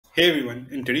Hey everyone,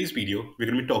 in today's video, we're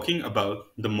going to be talking about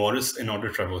the Morris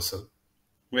Inorder Traversal.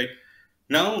 Right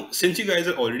now, since you guys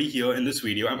are already here in this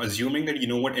video, I'm assuming that you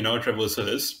know what Inorder Traversal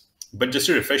is. But just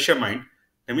to refresh your mind,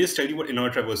 let me just tell you what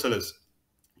Inorder Traversal is.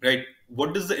 Right?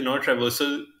 What does the Inorder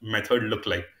Traversal method look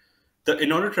like? The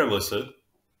Inorder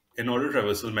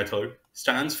Traversal method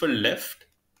stands for left,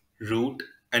 root,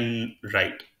 and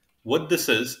right. What this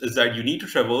is that you need to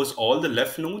traverse all the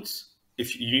left nodes.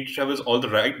 If you need to traverse all the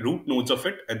right root nodes of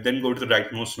it, and then go to the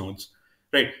rightmost nodes.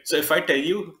 Right. So if I tell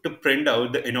you to print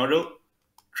out the in order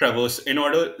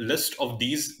list of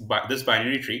this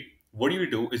binary tree, what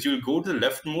you'll do is you'll go to the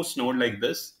leftmost node like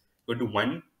this. Go to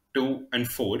 1, 2, and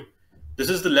 4. This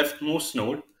is the leftmost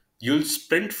node. You'll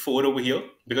sprint 4 over here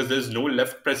because there's no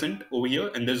left present over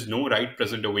here and there's no right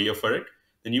present over here for it.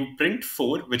 Then you print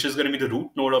 4, which is going to be the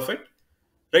root node of it,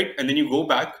 right? And then you go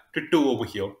back to 2 over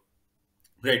here,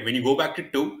 right? When you go back to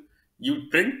 2, you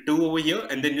print 2 over here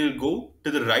and then you'll go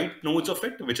to the right nodes of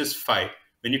it, which is 5.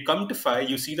 When you come to 5,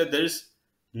 you see that there's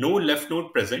no left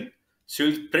node present. So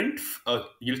you'll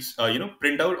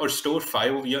print out or store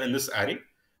 5 over here in this array,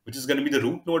 which is going to be the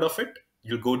root node of it.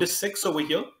 You'll go to 6 over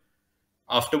here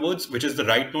afterwards, which is the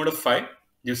right node of 5.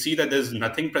 You see that there's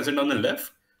nothing present on the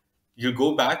left. You'll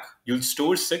go back, you'll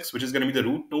store 6, which is going to be the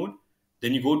root node.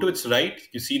 Then you go to its right,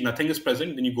 you see nothing is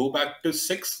present. Then you go back to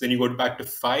 6, then you go back to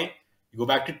 5, you go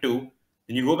back to 2,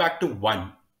 then you go back to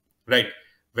 1, right?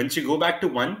 Once you go back to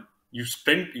 1, you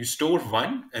store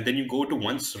 1, and then you go to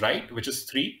 1's right, which is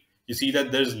 3. You see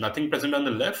that there's nothing present on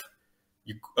the left.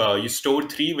 You store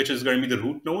 3, which is going to be the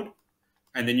root node,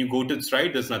 and then you go to its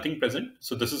right, there's nothing present.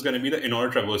 So this is going to be the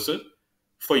in-order traversal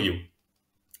for you,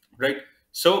 right?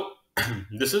 So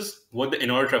this is what the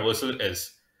in-order traversal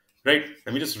is, right?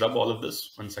 Let me just rub all of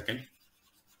this 1 second.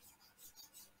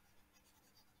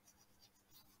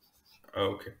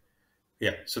 Okay,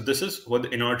 yeah, so this is what the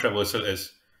in-order traversal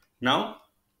is. Now,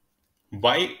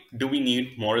 why do we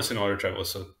need Morris in-order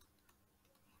traversal?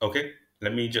 Okay,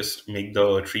 let me just make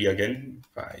the tree again.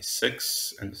 5,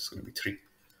 6, and this is going to be 3.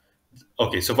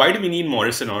 Okay, so why do we need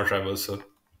Morris in-order traversal?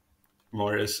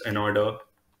 Morris in order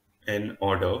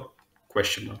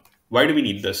question mark. Why do we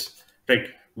need this? Right.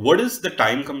 What is the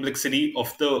time complexity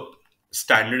of the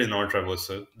standard in-order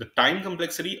traversal? The time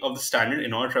complexity of the standard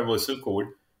in-order traversal code,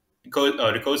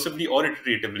 recursively or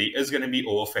iteratively, is going to be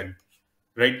O of n,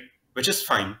 right? Which is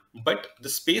fine. But the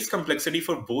space complexity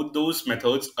for both those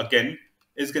methods, again,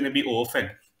 is going to be O of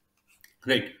n,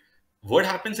 right? What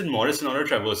happens in Morris in-order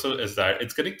traversal is that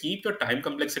it's going to keep your time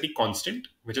complexity constant,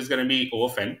 which is going to be O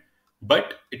of n,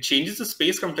 but it changes the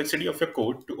space complexity of your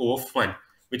code to O of 1,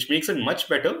 which makes it much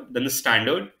better than the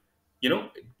standard, you know,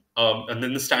 and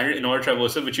then the standard in-order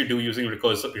traversal, which you do using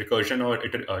recursion or,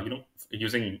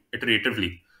 using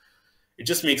iteratively. It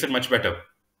just makes it much better,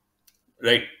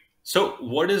 right? So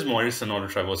what is Morris in-order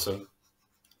traversal?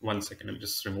 1 second, let me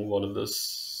just remove all of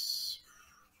this.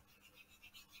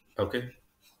 Okay.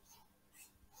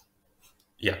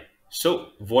 Yeah. So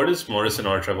what is Morris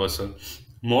in-order traversal?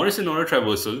 Morris in-order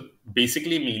traversal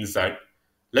basically means that,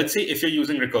 let's say if you're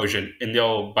using recursion in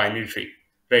your binary tree,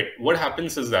 right? What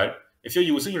happens is that if you're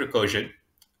using recursion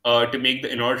to make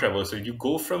the in-order traversal, you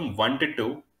go from 1 to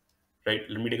 2, right?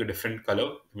 Let me take a different color.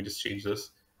 Let me just change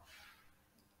this.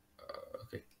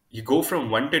 Okay. You go from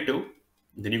 1 to 2,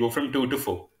 then you go from 2 to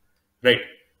 4, right?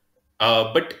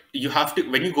 But you have to,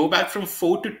 when you go back from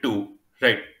 4 to 2,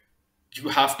 right?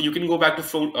 You can go back to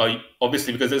 4,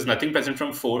 obviously, because there's nothing present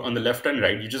from 4 on the left and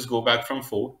right. You just go back from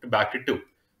 4 to back to 2,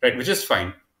 right? Which is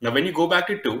fine. Now, when you go back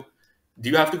to 2, do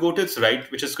you have to go to its right,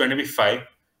 which is going to be 5,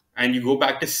 and you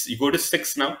go to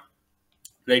 6 now,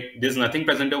 right? There's nothing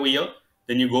present over here.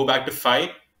 Then you go back to 5,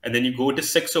 and then you go to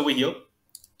 6 over here,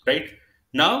 right?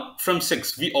 Now, from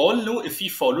 6, we all know if we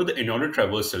follow the in-order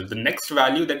traversal, the next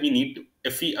value that we need,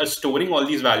 if we are storing all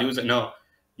these values in a,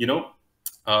 you know,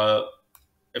 uh,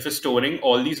 if we're storing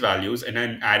all these values in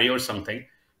an array or something,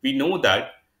 we know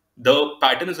that the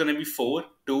pattern is going to be 4,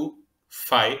 2,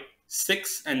 5,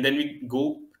 6, and then we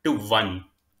go to 1,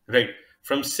 right?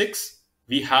 From 6,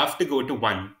 we have to go to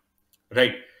 1,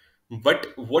 right? But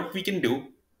what we can do,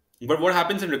 but what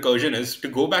happens in recursion is to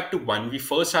go back to 1, we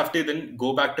first have to then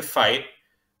go back to 5,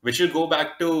 which will go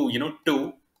back to,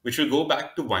 2, which will go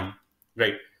back to 1,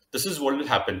 right? This is what will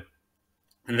happen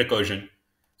in recursion.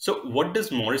 So what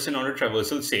does Morris in-order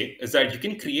traversal say is that you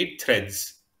can create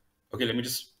threads. Okay, let me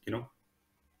just,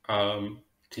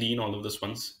 clean all of this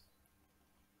once.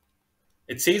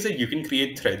 It says that you can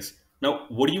create threads. Now,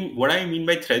 what I mean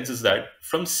by threads is that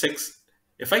from 6,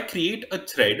 if I create a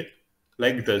thread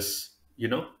like this,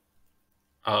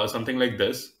 something like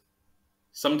this,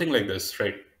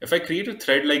 right? If I create a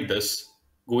thread like this,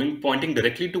 going pointing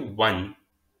directly to 1,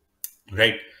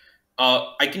 right?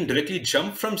 I can directly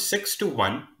jump from 6 to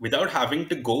 1 without having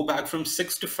to go back from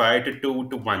 6 to 5 to 2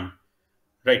 to 1,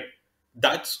 right?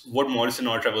 That's what Morris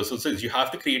Inorder Traversal says. You have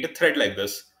to create a thread like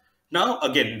this. Now,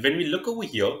 again, when we look over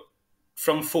here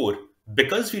from 4,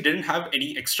 because we didn't have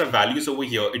any extra values over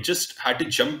here, it just had to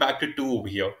jump back to 2 over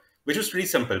here, which was pretty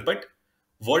simple. But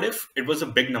what if it was a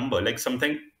big number, like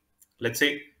something, let's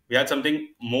say we had something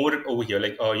more over here,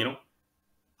 like,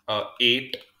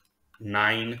 8,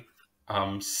 9,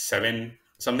 7,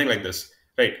 something like this,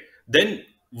 right? Then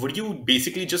would you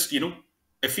basically just,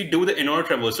 if we do the inner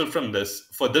traversal from this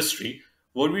for this tree,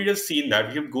 would we have seen that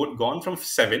we have gone from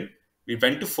 7, we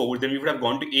went to 4, then we would have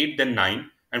gone to 8, then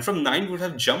 9, and from 9 we would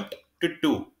have jumped to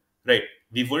 2, right?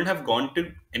 We wouldn't have gone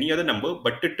to any other number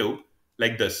but to 2,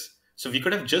 like this. So we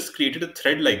could have just created a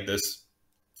thread like this,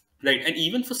 right? And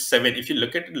even for 7, if you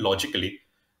look at it logically,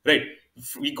 right,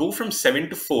 if we go from 7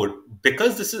 to 4,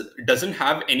 because this doesn't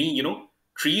have any,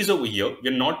 trees over here,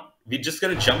 we're just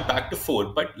going to jump back to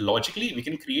 4, but logically we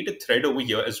can create a thread over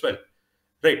here as well,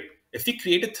 right? If we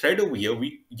create a thread over here,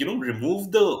 we,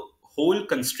 remove the whole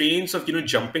constraints of,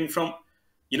 jumping from,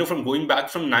 from going back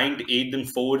from 9 to 8, then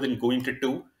 4, then going to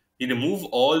 2. We remove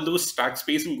all those stack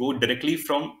space and go directly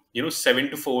from, 7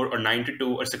 to 4 or 9 to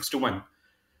 2 or 6 to 1.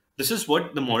 This is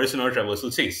what the Morris Inorder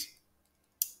Traversal says,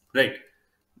 right?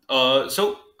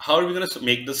 So how are we going to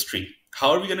make this tree?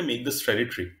 How are we going to make this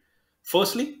threaded tree?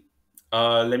 Firstly,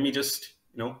 let me just,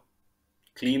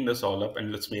 clean this all up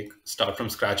and let's start from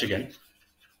scratch again.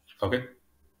 Okay.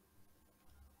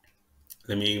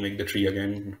 Let me make the tree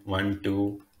again. 1,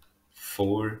 2,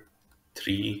 4,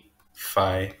 3,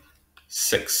 5,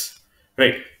 6.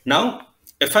 Right. Now,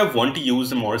 if I want to use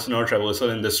the Morris Inorder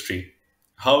Traversal in this tree,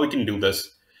 how we can do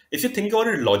this? If you think about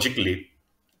it logically,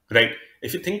 right?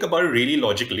 If you think about it really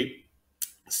logically,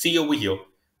 see over here,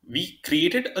 we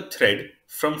created a thread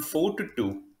from 4 to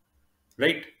 2,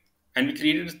 right? And we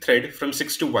created a thread from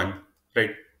 6 to 1,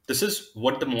 right? This is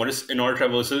what the Morris Inorder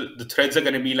Traversal, the threads are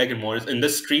going to be like in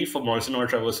this tree for Morris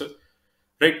Inorder Traversal,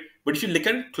 right? But if you look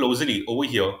at it closely over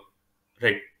here,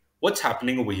 right, what's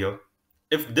happening over here?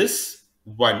 If this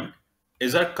 1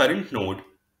 is our current node,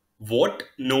 what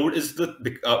node is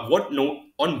what node,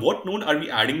 on what node are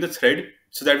we adding the thread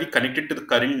so that we connect it to the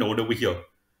current node over here?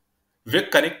 We're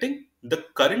connecting the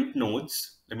current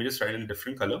nodes. Let me just write in a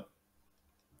different color.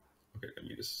 Okay, let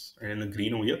me just write in the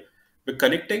green over here. We're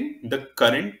connecting the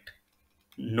current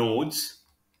nodes,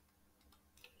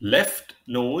 left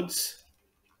nodes,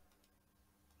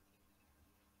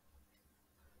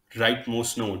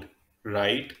 rightmost node,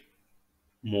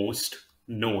 rightmost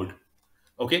node.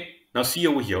 Okay, now see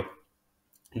over here.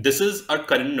 This is our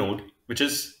current node, which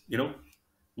is,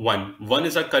 1. 1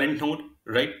 is our current node,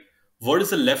 right? What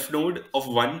is the left node of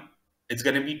 1? It's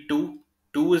going to be 2.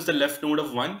 2 is the left node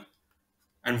of 1.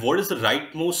 And what is the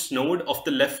rightmost node of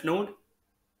the left node?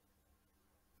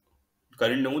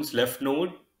 Current nodes, left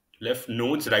node's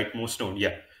rightmost node.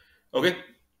 Yeah. Okay.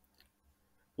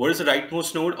 What is the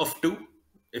rightmost node of 2?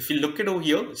 If you look at over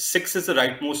here, 6 is the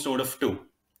rightmost node of 2.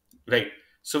 Right.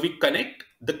 So we connect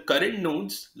the current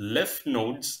node's left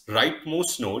node's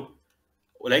rightmost node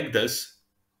like this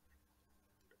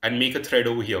and make a thread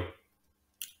over here.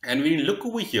 And when you look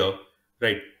over here,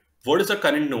 right, what is the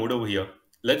current node over here?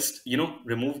 Let's,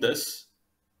 remove this.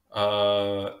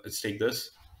 Let's take this.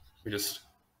 We just,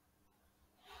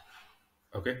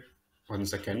 okay, 1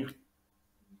 second.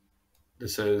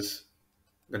 This is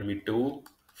going to be 2,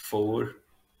 4,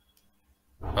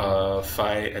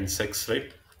 5, and 6,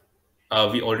 right?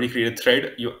 We already created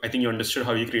thread. I think you understood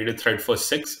how you created thread for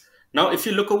 6. Now, if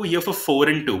you look over here for 4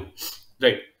 and 2,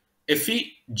 right? If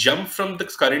we jump from the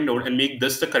current node and make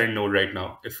this the current node right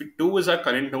now, if 2 is our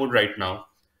current node right now,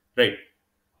 right?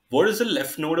 What is the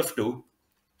left node of 2?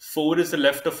 4 is the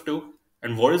left of 2.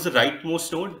 And what is the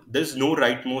rightmost node? There's no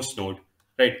rightmost node,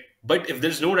 right? But if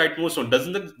there's no rightmost node,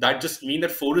 doesn't that just mean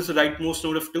that 4 is the rightmost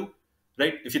node of 2,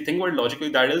 right? If you think about it logically,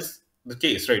 that is the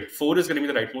case, right? 4 is going to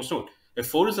be the rightmost node. If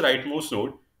 4 is the rightmost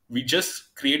node, we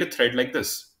just create a thread like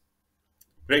this,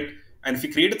 right? And if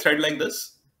you create a thread like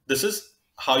this, this is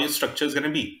how your structure is going to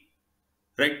be,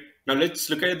 right? Now let's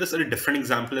look at this at a different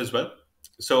example as well.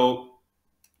 So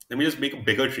let me just make a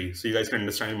bigger tree so you guys can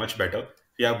understand it much better.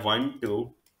 We have 1,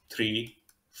 2, 3,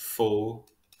 4,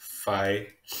 5,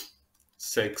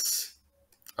 6,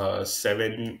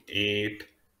 7, 8,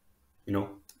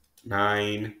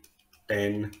 9,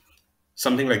 10,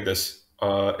 something like this.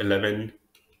 11.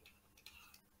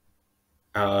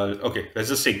 Okay, let's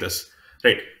just take this.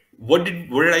 Right. What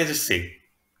did I just say?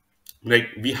 Right.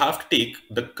 We have to take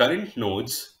the current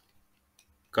nodes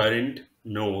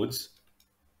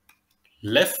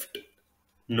left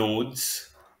nodes,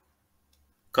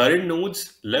 current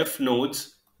nodes, left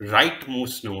nodes,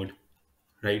 rightmost node,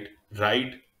 right?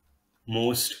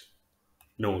 Rightmost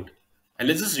node. And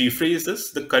let's just rephrase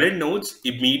this. The current nodes,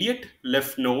 immediate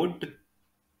left node,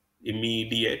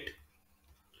 immediate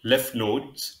left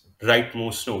nodes,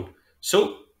 rightmost node.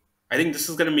 So I think this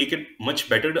is going to make it much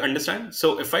better to understand.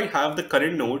 So if I have the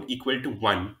current node equal to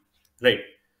 1, right?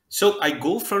 So I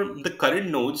go from the current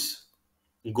nodes,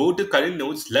 go to current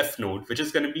node's left node, which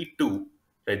is going to be 2,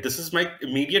 right? This is my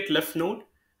immediate left node.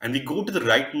 And we go to the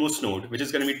rightmost node, which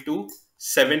is going to be 2,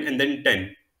 7, and then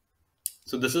 10.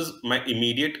 So this is my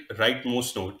immediate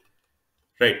rightmost node,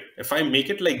 right? If I make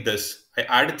it like this, I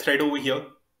add a thread over here,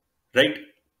 right?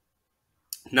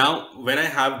 Now, when I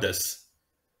have this,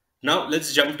 now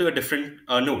let's jump to a different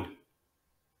node.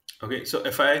 Okay, so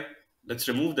if I, let's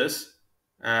remove this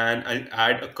and I'll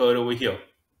add a cur over here,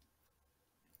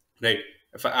 right?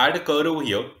 If I add a cur over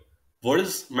here, what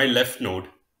is my left node?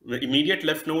 The immediate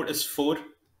left node is 4,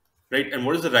 right? And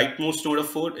what is the rightmost node of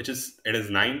 4? It is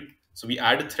 9. So we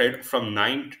add a thread from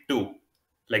 9 to 2,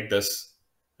 like this,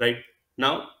 right?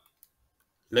 Now,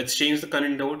 let's change the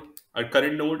current node. Our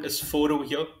current node is 4 over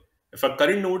here. If our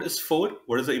current node is 4,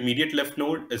 what is the immediate left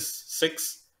node is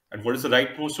 6. And what is the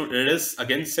rightmost node? It is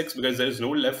again 6 because there is no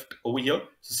left over here.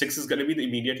 So 6 is going to be the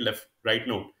immediate left right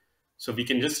node. So we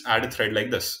can just add a thread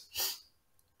like this,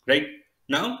 right?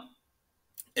 Now,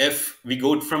 if we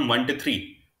go from 1 to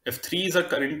 3, if 3 is a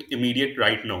current immediate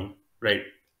right node, right?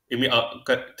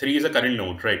 3 is a current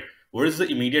node, right? What is the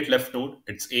immediate left node?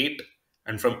 It's 8.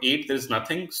 And from 8, there's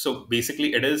nothing. So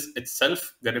basically, it is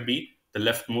itself going to be the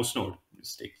leftmost node.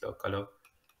 Just take the color.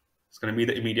 It's going to be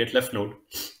the immediate left node,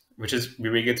 which is we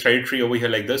make a threaded tree over here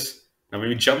like this. Now, when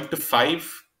we jump to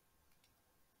 5,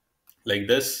 like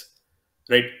this,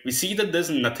 right, we see that there's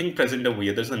nothing present over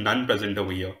here. There's a none present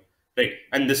over here, right?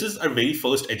 And this is our very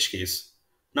first edge case.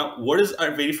 Now, what is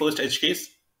our very first edge case?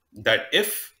 That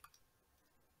if,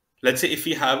 let's say if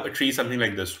we have a tree something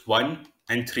like this, 1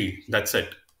 and 3, that's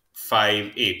it,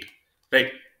 5, 8,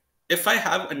 right? If I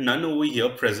have a none over here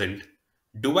present,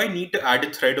 do I need to add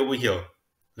a thread over here,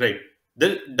 right?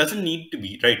 There doesn't need to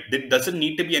be, right? There doesn't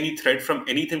need to be any thread from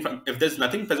anything from, if there's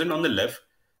nothing present on the left,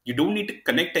 you don't need to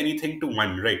connect anything to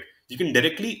 1, right? You can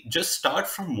directly just start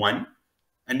from 1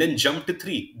 and then jump to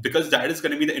 3, because that is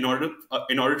going to be the in order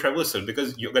traversal,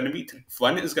 because you're going to be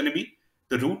 1 is going to be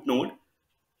the root node,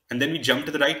 and then we jump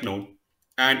to the right node.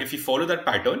 And if you follow that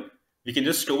pattern, we can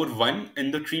just store 1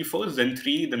 in the tree first, then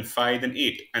 3, then 5, then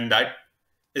 8, and that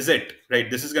is it, right?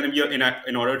 This is going to be your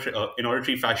in order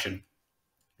tree fashion,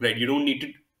 right? You don't need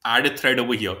to add a thread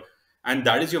over here, and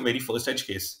that is your very first edge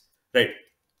case, right?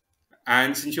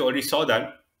 And since you already saw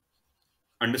that,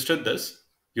 understood this,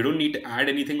 you don't need to add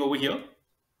anything over here.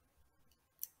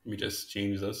 Let me just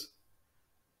change this.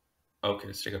 Okay,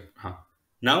 let's take a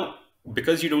now,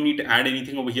 because you don't need to add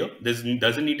anything over here, there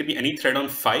doesn't need to be any thread on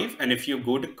 5. And if you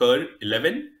go to cur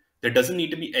 11, there doesn't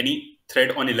need to be any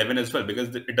thread on 11 as well,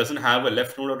 because it doesn't have a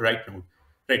left node or right node,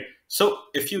 right? So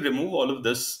if you remove all of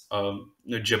this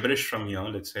gibberish from here,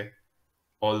 let's say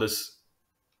all this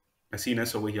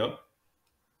messiness over here,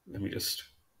 let me just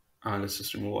let's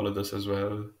just remove all of this as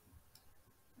well,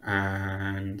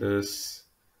 and this,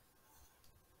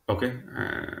 okay,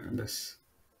 and this.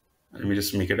 Let me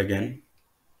just make it again.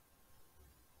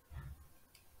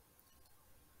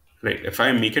 Right, if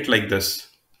I make it like this,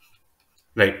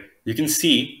 right, you can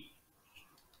see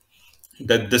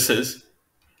that this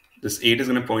 8 is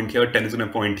going to point here, 10 is going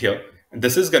to point here, and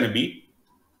this is going to be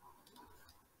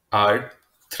our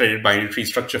threaded binary tree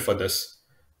structure for this,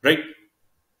 right?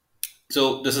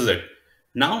 So this is it.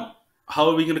 Now, how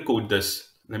are we going to code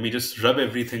this? Let me just rub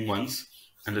everything once,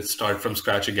 and let's start from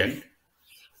scratch again.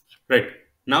 Right,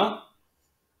 now,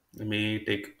 let me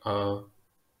take,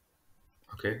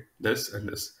 okay, this and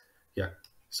this. Yeah,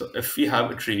 so if we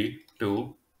have a tree,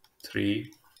 2,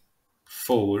 3,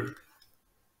 4,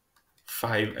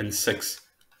 5, and 6.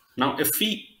 Now, if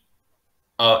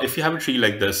you have a tree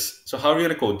like this, so how are we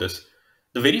going to code this?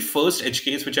 The very first edge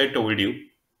case which I told you,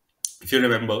 if you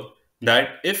remember,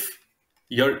 that if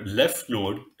your left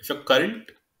node, if your current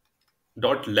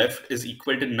dot left is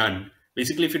equal to none,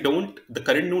 basically if the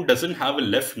current node doesn't have a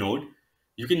left node,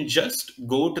 you can just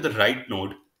go to the right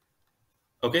node.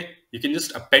 Okay, you can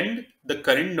just append the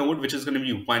current node, which is going to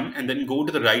be 1, and then go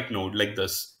to the right node like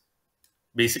this.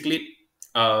 Basically,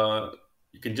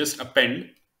 you can just append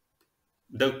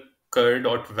the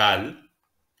cur.val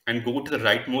and go to the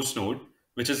rightmost node,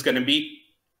 which is going to be,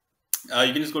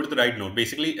 you can just go to the right node.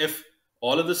 Basically, if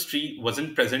all of this tree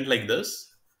wasn't present like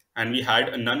this, and we had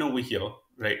a none over here,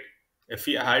 right? If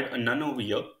we had a none over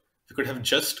here, we could have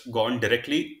just gone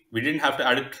directly. We didn't have to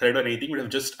add a thread or anything. We would have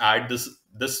just add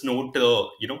this node to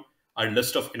our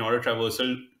list of in order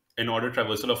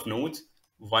traversal of nodes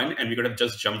one, and we could have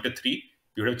just jumped to three.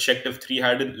 We would have checked if three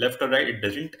had a left or right. It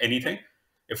doesn't anything.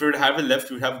 If we would have a left,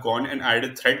 we would have gone and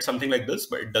added a thread, something like this,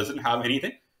 but it doesn't have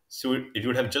anything. So it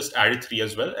would have just added three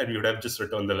as well, and we would have just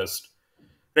returned the list.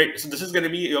 Right. So this is going to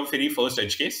be your very first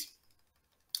edge case.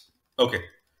 Okay.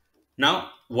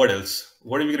 Now, what else?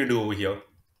 What are we going to do over here?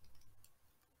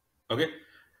 Okay.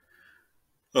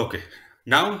 Okay.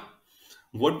 Now,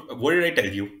 what did I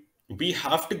tell you? We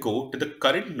have to go to the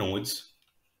current node's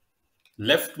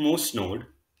leftmost node,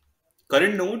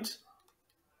 current node's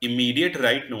immediate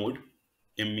right node,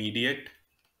 immediate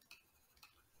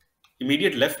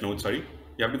immediate left node. Sorry,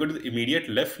 you have to go to the immediate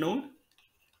left node,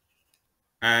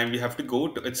 and we have to go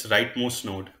to its rightmost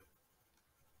node.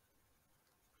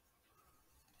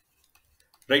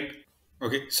 Right.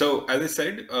 Okay. So as I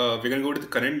said, we're gonna go to the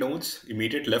current node's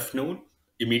immediate left node's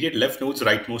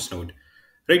rightmost node.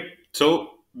 Right.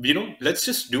 So let's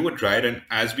just do a dry run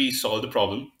as we solve the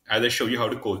problem. As I show you how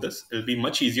to code this, it'll be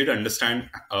much easier to understand.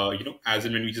 As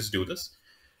and when we just do this.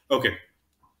 Okay.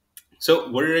 So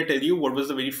what did I tell you? What was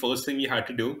the very first thing we had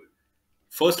to do?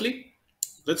 Firstly,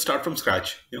 let's start from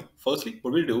scratch. Firstly,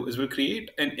 what we'll do is we'll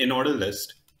create an in-order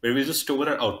list where we'll just store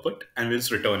our output and we'll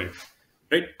just return it,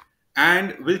 right?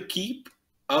 And we'll keep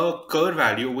a cur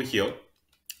value over here,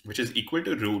 which is equal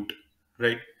to root,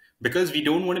 right? Because we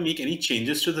don't want to make any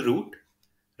changes to the root,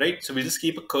 right? So we just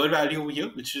keep a cur value over here,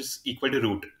 which is equal to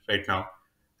root right now,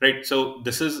 right? So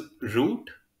this is root,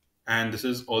 and this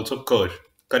is also cur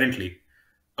currently.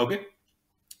 Okay.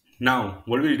 Now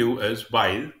what we'll do is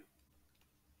while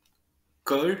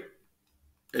cur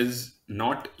is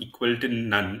not equal to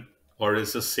none, or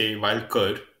is just say while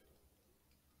cur,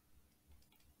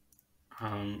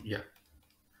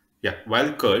 yeah,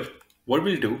 while cur, what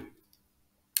we'll do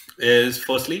is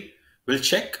firstly we'll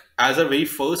check as our very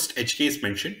first edge case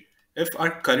mentioned if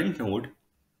our current node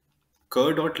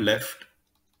cur dot left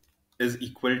is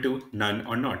equal to none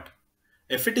or not.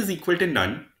 If it is equal to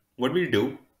none, what we'll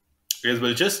do is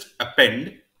we'll just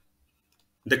append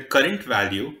the current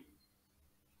value,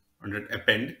 or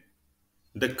append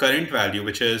the current value,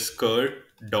 which is cur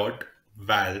dot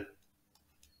val,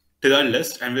 to our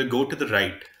list, and we'll go to the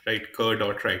right, cur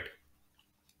dot right.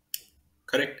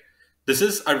 Correct. This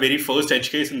is our very first edge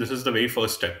case, and this is the very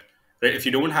first step. Right. If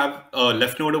you don't have a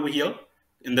left node over here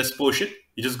in this portion,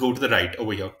 you just go to the right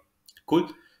over here. Cool.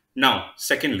 Now,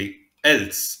 secondly,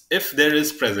 else, if there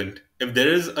is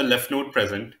a left node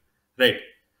present, right,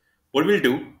 what we'll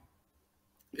do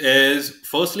is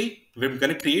firstly, we're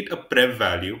going to create a prev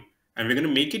value, and we're going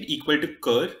to make it equal to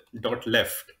cur dot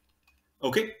left.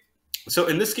 Okay. So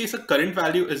in this case, a current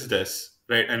value is this,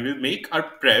 right? And we'll make our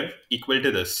prev equal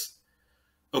to this.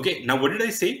 Okay, now what did I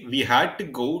say? We had to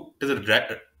go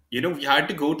to we had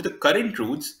to go to the current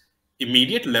root's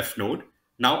immediate left node.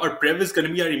 Now our prev is going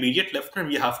to be our immediate left node.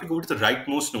 We have to go to the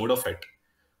rightmost node of it.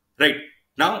 Right.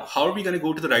 Now, how are we going to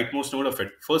go to the rightmost node of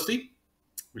it? Firstly,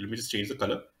 let me just change the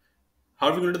color. How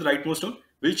are we going to the rightmost node?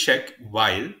 We'll check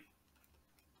while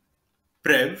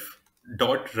prev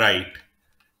dot right.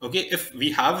 Okay, if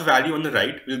we have a value on the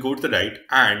right, we'll go to the right.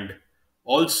 And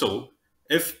also,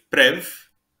 if prev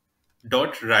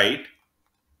dot right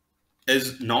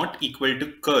is not equal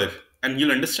to cur, and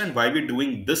you'll understand why we're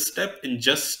doing this step in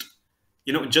just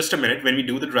a minute. When we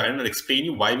do the dry run, I'll explain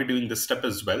you why we're doing this step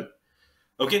as well.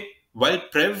 Okay, while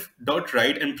prev dot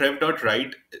right and prev dot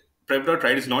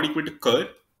right is not equal to cur,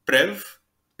 prev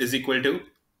is equal to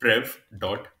prev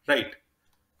dot right.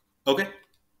 Okay,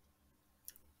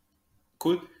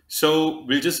 cool. So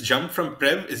we'll just jump from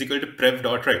prev is equal to prev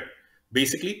dot right.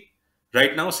 Basically,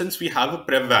 right now, since we have a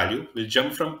prev value, we'll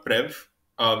jump from prev,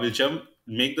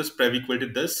 make this prev equal to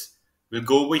this. We'll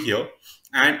go over here.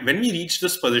 And when we reach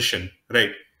this position,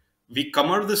 right, we come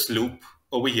out of this loop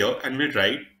over here and we'll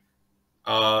write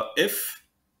if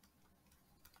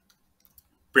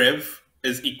prev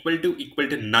is equal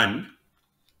to none,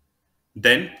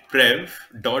 then prev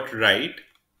dot right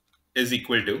is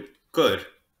equal to cur,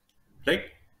 right?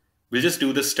 We'll just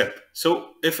do this step.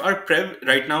 So if our prev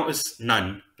right now is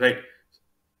none, right?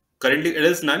 Currently it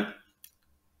is none.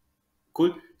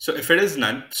 Cool. So if it is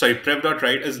none, sorry, prev dot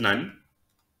right is none.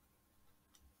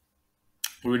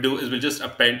 What we'll do is we'll just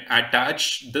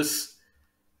attach this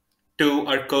to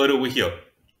our cur over here.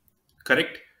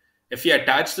 Correct? If we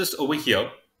attach this over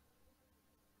here,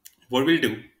 what we'll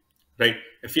do, right?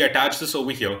 If we attach this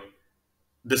over here,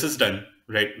 this is done,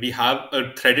 right? We have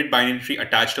a threaded binary tree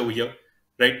attached over here,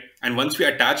 right? And once we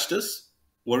attach this,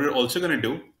 what we're also going to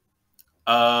do,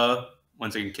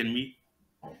 one second, can we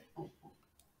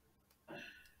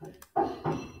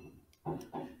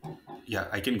Yeah,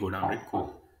 I can go down, right?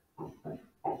 Cool.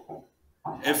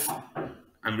 If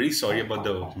I'm really sorry about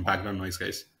the background noise,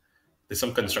 guys. There's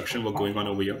some construction work going on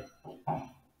over here.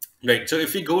 Right. So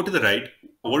if we go to the right,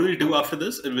 what we'll do after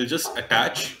this, it will just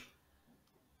attach,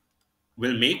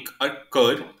 we'll make our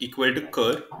cur equal to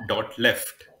cur dot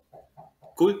left.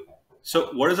 Cool.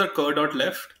 So what is our cur dot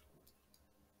left?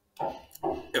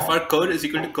 If our cur is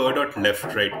equal to cur dot left,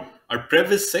 right? Our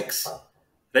prev is 6,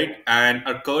 right? And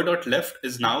our cur dot left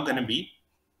is now going to be,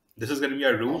 this is going to be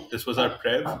our root. This was our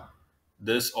prev.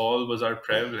 This all was our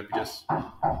prev. Let me just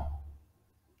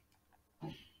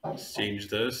change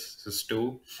this. This is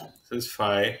 2. This is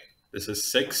 5. This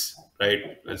is 6,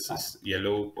 right? This is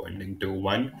yellow pointing to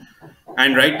 1.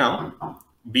 And right now,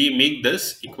 we make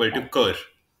this equal to cur,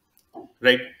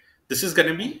 right? This is going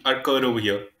to be our cur over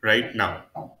here right now.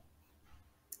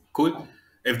 Cool.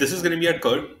 If this is going to be our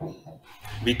cur,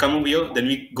 we come over here, then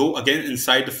we go again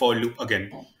inside the for loop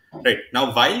again, right?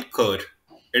 Now, while cur,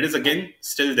 it is again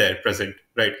still there, present,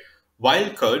 right?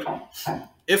 While cur,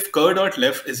 if cur dot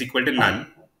left is equal to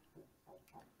none,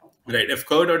 right? If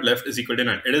cur dot left is equal to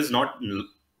none, it is not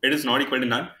equal to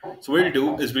none. So what we'll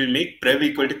do is we'll make prev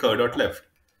equal to cur dot left.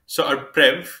 So our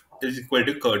prev is equal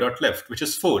to cur dot left, which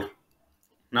is 4.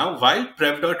 Now, while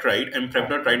prev dot right and prev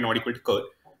dot right not equal to cur,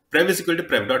 prev is equal to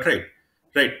prev dot right,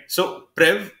 right? So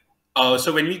prev,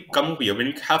 so when we come over here, when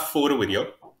we have 4 over here,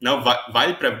 now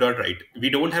while prev dot right, we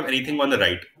don't have anything on the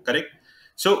right, correct?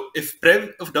 So if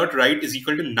prev of dot right is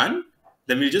equal to none,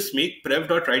 then we'll just make prev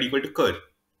dot right equal to cur.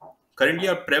 Currently,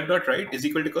 our prev dot right is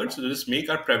equal to cur, so we'll just make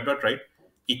our prev dot right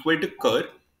equal to cur,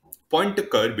 point to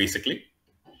cur basically,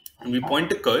 and we point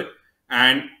to cur.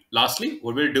 And lastly,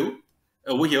 what we'll do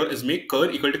over here is make cur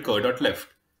equal to cur dot left.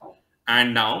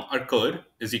 And now our cur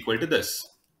is equal to this.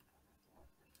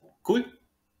 Cool.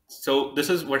 So this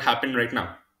is what happened right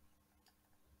now.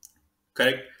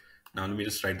 Correct. Now let me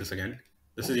just write this again.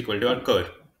 This is equal to our cur.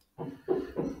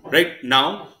 Right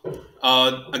now,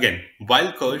 again,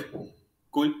 while cur,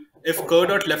 cool. If cur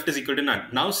dot left is equal to none,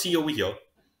 now see over here,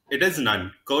 it is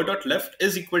none. Cur dot left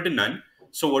is equal to none.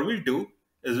 So what we'll do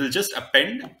is we'll just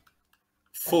append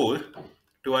 4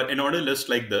 to our in-order list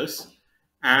like this,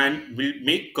 and we'll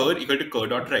make cur equal to cur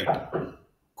dot right.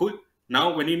 Cool.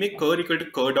 Now, when we make cur equal to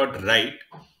cur dot right,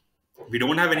 we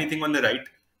don't have anything on the right,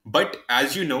 but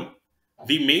as you know,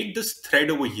 we made this thread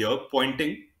over here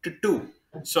pointing to 2.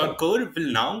 So our cur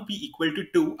will now be equal to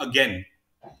 2 again.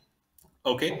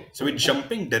 Okay, so we're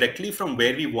jumping directly from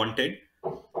where we wanted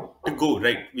to go,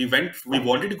 right? We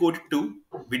wanted to go to 2.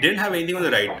 We didn't have anything on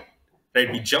the right,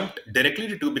 right? We jumped directly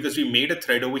to 2 because we made a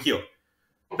thread over here,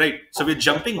 right? So we're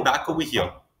jumping back over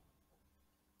here.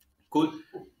 Cool.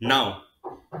 Now,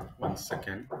 one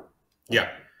second. Yeah.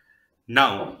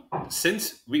 Now,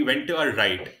 since we went to our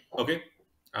right, okay,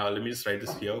 let me just write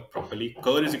this here properly.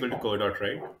 Cur is equal to cur dot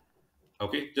right.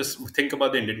 Okay, just think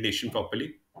about the indentation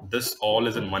properly. This all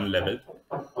is in one level.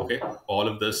 Okay, all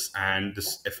of this and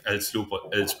this if else loop or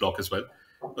else block as well.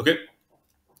 Okay,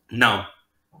 now,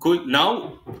 cool.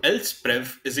 Now, else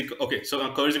prev is equal. Okay, so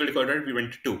our cur is equal to cur dot right. We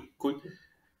went to 2. Cool.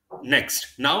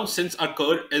 Next, now since our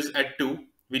cur is at 2,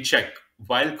 we check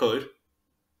while cur.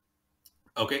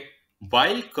 Okay,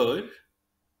 while cur.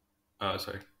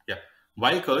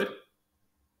 While cur.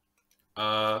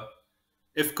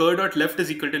 If cur dot left is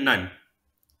equal to none,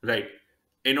 right?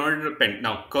 In order to append,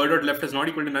 now cur dot left is not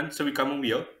equal to none, so we come over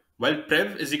here. While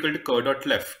prev is equal to cur dot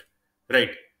left, right?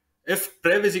 If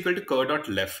prev is equal to cur dot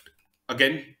left,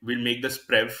 again we'll make this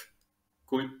prev.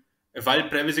 Cool. If while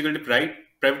prev is equal to right,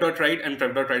 prev dot right and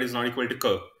prev dot right is not equal to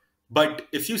cur. But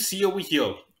if you see over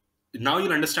here, now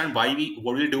you'll understand what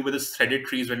we'll do with this threaded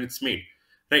trees when it's made,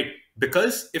 right?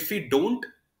 Because if we don't,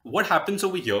 what happens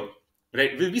over here,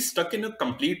 right? We'll be stuck in a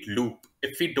complete loop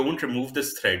if we don't remove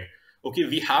this thread. Okay,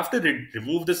 we have to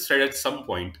remove this thread at some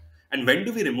point. And when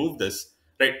do we remove this?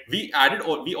 Right, we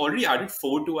already added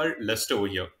 4 to our list over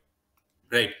here.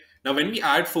 Right, now when we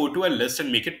add 4 to our list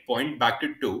and make it point back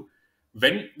to 2,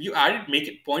 when you make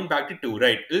it point back to 2,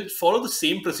 right, it'll follow the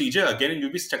same procedure again and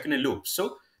you'll be stuck in a loop.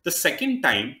 So the second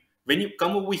time when you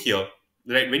come over here,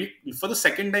 right, for the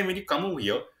second time when you come over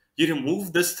here, you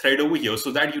remove this thread over here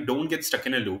so that you don't get stuck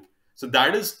in a loop. So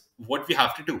that is what we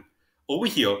have to do over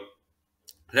here,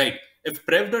 right? If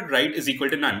prev dot right is equal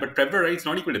to none, but prev dot right is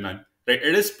not equal to none, right?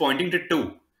 It is pointing to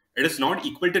 2. It is not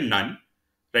equal to none,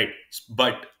 right?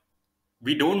 But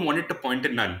we don't want it to point to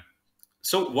none.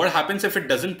 So what happens if it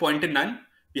doesn't point to none?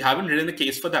 We haven't written the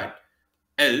case for that.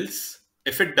 Else,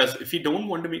 if we don't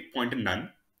want to make point to none,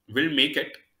 we'll make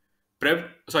it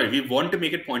we want to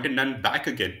make it point to none back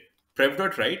again. Prev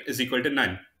dot right is equal to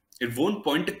none. It won't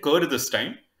point to cur this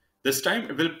time. This time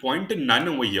it will point to none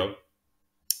over here.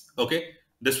 Okay,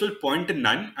 this will point to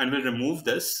none, and we'll remove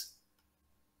this.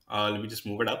 Let me just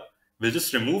move it up. We'll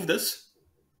just remove this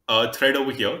thread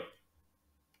over here.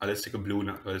 Let's take a blue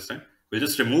now this time. We'll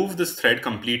just remove this thread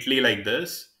completely like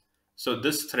this. So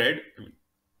this thread,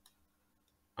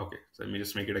 okay, so let me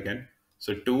just make it again.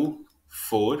 So 2,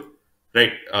 4,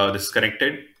 right? This is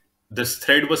connected. This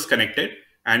thread was connected,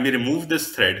 and we remove this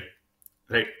thread,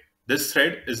 right? This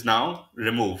thread is now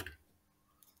removed.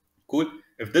 Cool.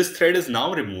 If this thread is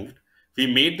now removed, we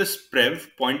made this prev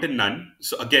point to none.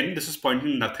 So again, this is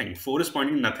pointing to nothing. 4 is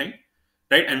pointing to nothing,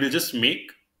 right? And we'll just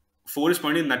make 4 is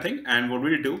pointing to nothing. And what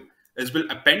we'll do is we'll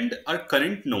append our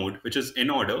current node, which is in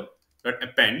order, dot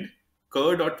append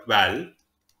cur.val,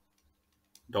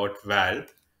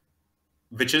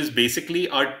 which is basically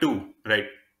our 2, right?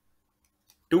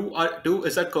 2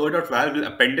 is our cur.val. We'll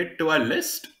append it to our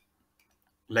list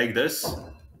like this.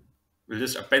 We'll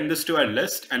just append this to our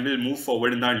list and we'll move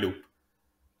forward in our loop.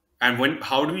 And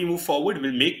how do we move forward?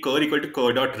 We'll make cur equal to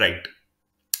cur.right,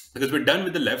 because we're done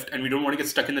with the left and we don't want to get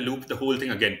stuck in the loop the whole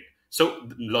thing again. So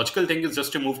the logical thing is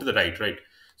just to move to the right, right?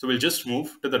 So we'll just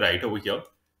move to the right over here.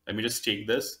 Let me just take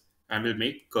this and we'll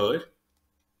make cur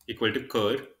equal to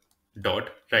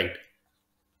cur.right.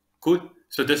 Cool.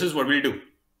 So this is what we'll do.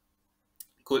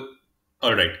 Cool.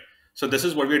 All right. So this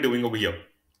is what we're doing over here.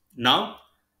 Now,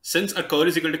 since a cur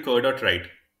is equal to cur.right,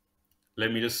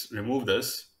 let me just remove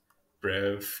this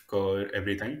prev cur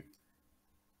everything.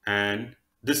 And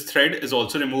this thread is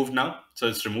also removed now. So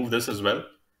let's remove this as well.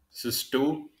 This is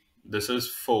 2. This is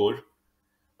 4.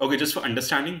 Okay, just for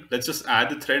understanding, let's just add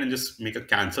the thread and just make a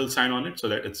cancel sign on it so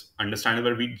that it's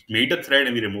understandable. We made a thread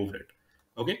and we removed it.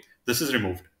 Okay, this is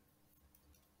removed.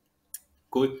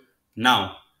 Cool.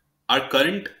 Now, our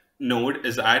current node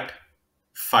is at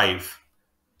 5.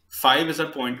 5 is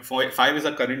our point. 5 is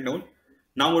our current node.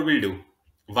 Now what we'll do,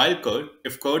 while cur,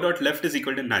 if cur.left is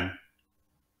equal to none,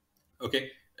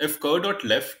 okay, if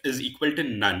cur.left is equal to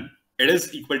none, it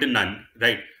is equal to none,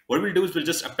 right? What we'll do is we'll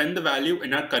just append the value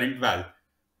in our current val,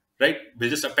 right? We'll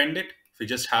just append it. We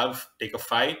just take a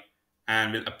 5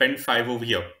 and we'll append 5 over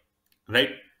here,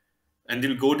 right? And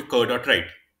then we'll go to cur.right.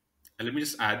 And let me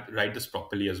just write this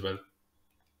properly as well.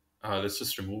 Let's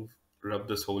just rub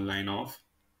this whole line off.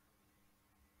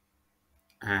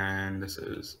 And this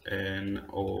is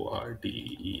NORDER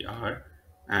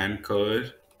and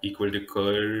cur equal to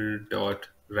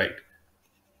cur.right.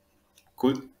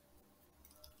 Cool.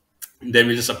 Then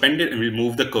we just append it and we'll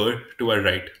move the cur to our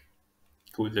right.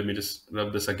 Cool. Let me just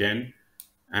rub this again.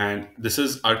 And this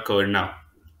is our cur now.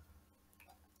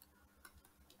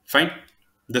 Fine.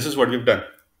 This is what we've done.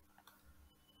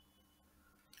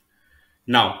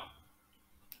 Now,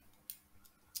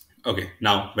 okay,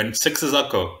 now when 6 is our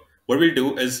cur, what we'll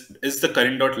do is the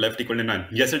current dot left equal to none?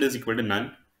 Yes, it is equal to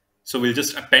none. So we'll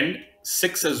just append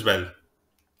 6 as well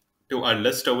to our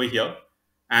list over here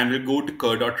and we'll go to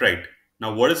cur.right.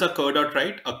 Now, what is our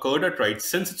cur.right? A cur.right,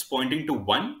 since it's pointing to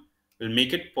 1, we'll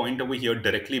make it point over here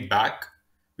directly back.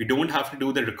 We don't have to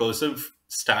do the recursive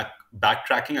stack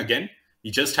backtracking again.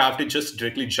 We just have to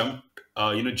directly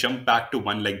jump back to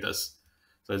 1 like this.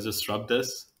 So let's just rub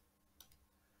this.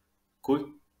 Cool.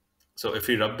 So if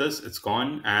we rub this, it's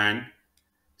gone and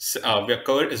our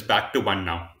cur is back to 1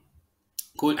 now.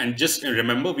 Cool. And just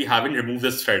remember, we haven't removed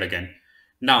this thread again.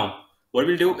 Now, what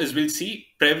we'll do is we'll see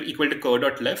prev equal to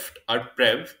cur.left. Our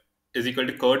prev is equal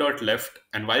to cur.left.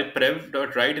 And while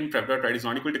prev.right and prev.right is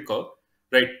not equal to cur,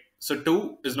 right? So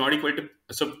 2 is not equal to,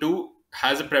 so 2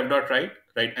 has a prev.right,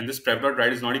 right? And this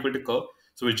prev.right is not equal to cur.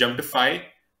 So we'll jump to 5,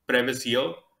 prev is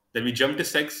here. Then we jump to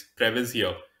 6, prev is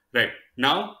here, right?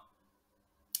 Now,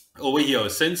 over here,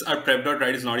 since our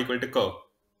prev.right is not equal to cur,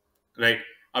 right?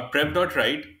 Our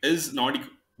prev.right is not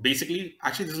basically,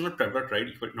 actually this is not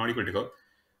prev.right not equal to cur.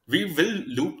 We will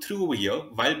loop through over here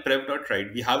while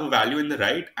prev.right. We have a value in the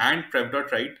right and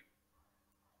prev.right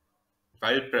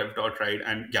while prev.right,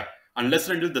 and yeah, unless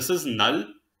and until this is null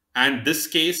and this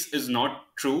case is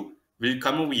not true, we'll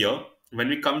come over here. When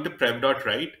we come to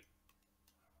prev.right,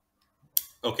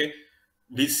 okay,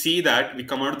 we see that we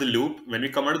come out of the loop. When we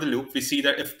come out of the loop, we see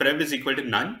that if prev is equal to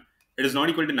none, it is not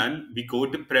equal to none. We go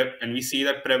to prev and we see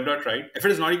that prev.right. If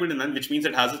it is not equal to none, which means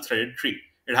it has a threaded tree.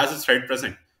 It has a thread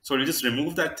present. So we'll just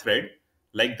remove that thread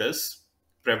like this.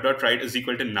 Prev.right is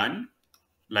equal to none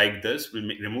like this. We'll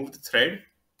remove the thread.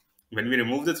 When we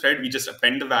remove the thread, we just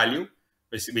append the value.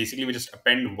 Basically, we just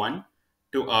append 1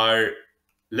 to our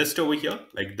list over here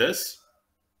like this.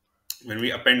 When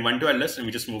we append 1 to our list and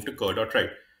we just move to cur.right.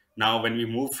 Now, when we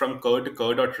move from cur to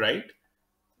cur.right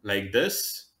like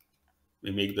this,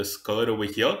 we make this cur over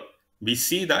here. We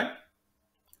see that,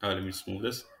 let me just move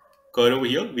this cur over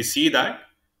here. We see that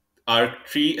Our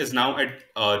tree is now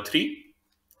at 3.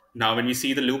 Now when we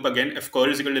see the loop again, if chord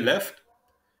is equal to left,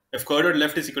 if chord dot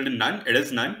left is equal to none, it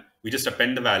is none. We just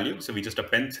append the value. So we just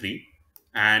append 3.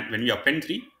 And when we append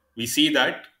 3, we see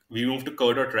that we move to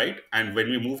chord dot right. And when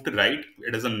we move to right,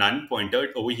 it is a none pointed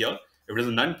over here. If it is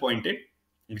a none pointed,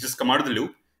 we just come out of the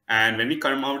loop. And when we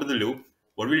come out of the loop,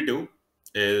 what we'll do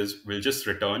is we'll just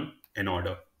return in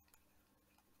order.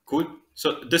 Cool.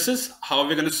 So this is how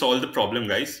we're going to solve the problem,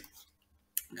 guys.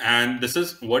 And this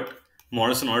is what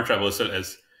Morris Inorder Traversal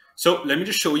is. So let me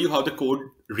just show you how the code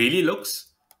really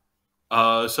looks.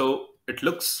 So it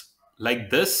looks like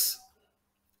this.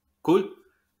 Cool.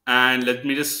 And let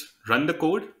me just run the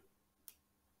code.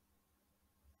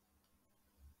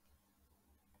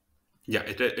 Yeah,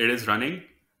 it is running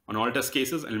on all test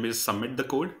cases. And let me just submit the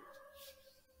code.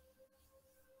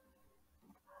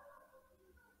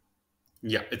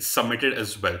 Yeah, it's submitted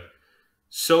as well.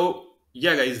 So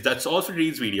yeah, guys, that's all for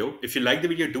today's video. If you like the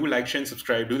video, do like, share, and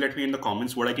subscribe. Do let me in the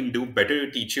comments what I can do better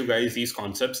to teach you guys these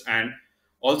concepts. And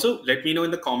also let me know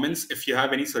in the comments if you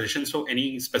have any suggestions for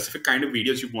any specific kind of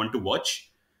videos you want to watch.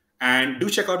 And do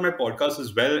check out my podcast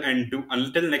as well. And do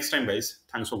until next time, guys,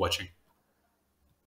 thanks for watching.